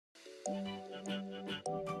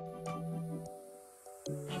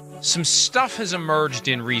Some stuff has emerged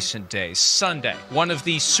in recent days. Sunday, one of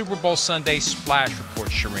the Super Bowl Sunday splash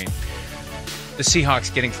reports, Shireen. The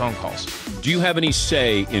Seahawks getting phone calls. Do you have any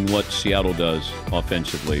say in what Seattle does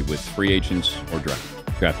offensively with free agents or draft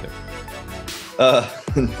picks?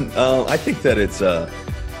 I think that it's, I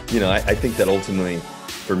think that ultimately,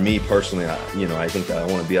 for me personally, I think that I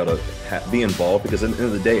want to be able to be involved, because at the end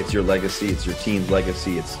of the day, it's your legacy, it's your team's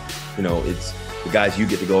legacy, it's the guys you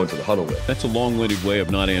get to go into the huddle with. That's a long-winded way of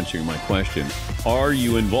not answering my question. Are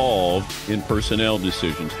you involved in personnel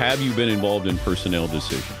decisions? Have you been involved in personnel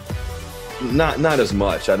decisions? Not as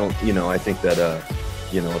much. I don't. I think that.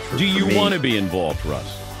 Do you want to be involved,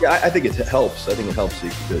 Russ? Yeah, I think it helps. I think it helps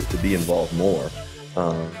to be involved more.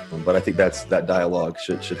 But I think that dialogue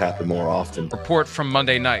should happen more often. Report from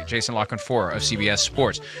Monday night. Jason Lockenfor of CBS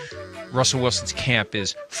Sports. Russell Wilson's camp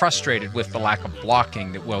is frustrated with the lack of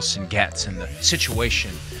blocking that Wilson gets, and the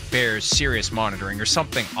situation bears serious monitoring, or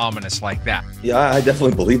something ominous like that. Yeah, I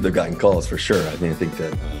definitely believe they've gotten calls for sure. I think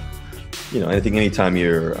that, I think anytime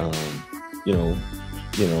you're, a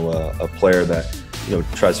player that,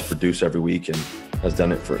 tries to produce every week and has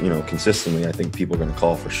done it for, consistently, I think people are going to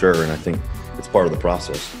call for sure. And I think it's part of the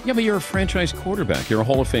process. Yeah, but you're a franchise quarterback. You're a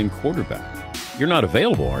Hall of Fame quarterback. You're not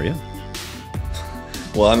available, are you?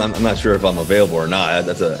 Well, I'm not sure if I'm available or not.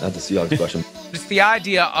 That's a Seahawks question. It's the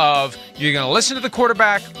idea of you're going to listen to the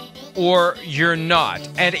quarterback or you're not.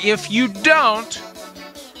 And if you don't,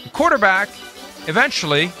 the quarterback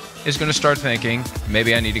eventually is going to start thinking,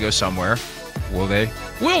 maybe I need to go somewhere.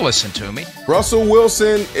 Will listen to me. Russell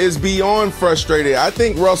Wilson is beyond frustrated. I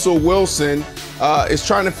think Russell Wilson is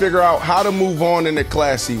trying to figure out how to move on in a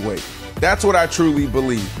classy way. That's what I truly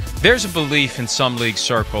believe. There's a belief in some league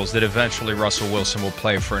circles that eventually Russell Wilson will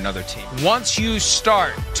play for another team. Once you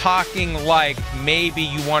start talking like maybe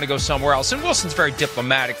you want to go somewhere else, and Wilson's very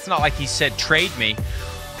diplomatic, it's not like he said trade me,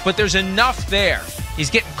 but there's enough there.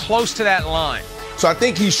 He's getting close to that line. So I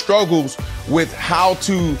think he struggles with how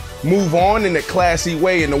to move on in a classy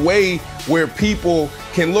way, in a way where people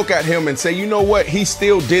can look at him and say, you know what, he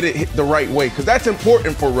still did it the right way, because that's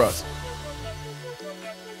important for Russ.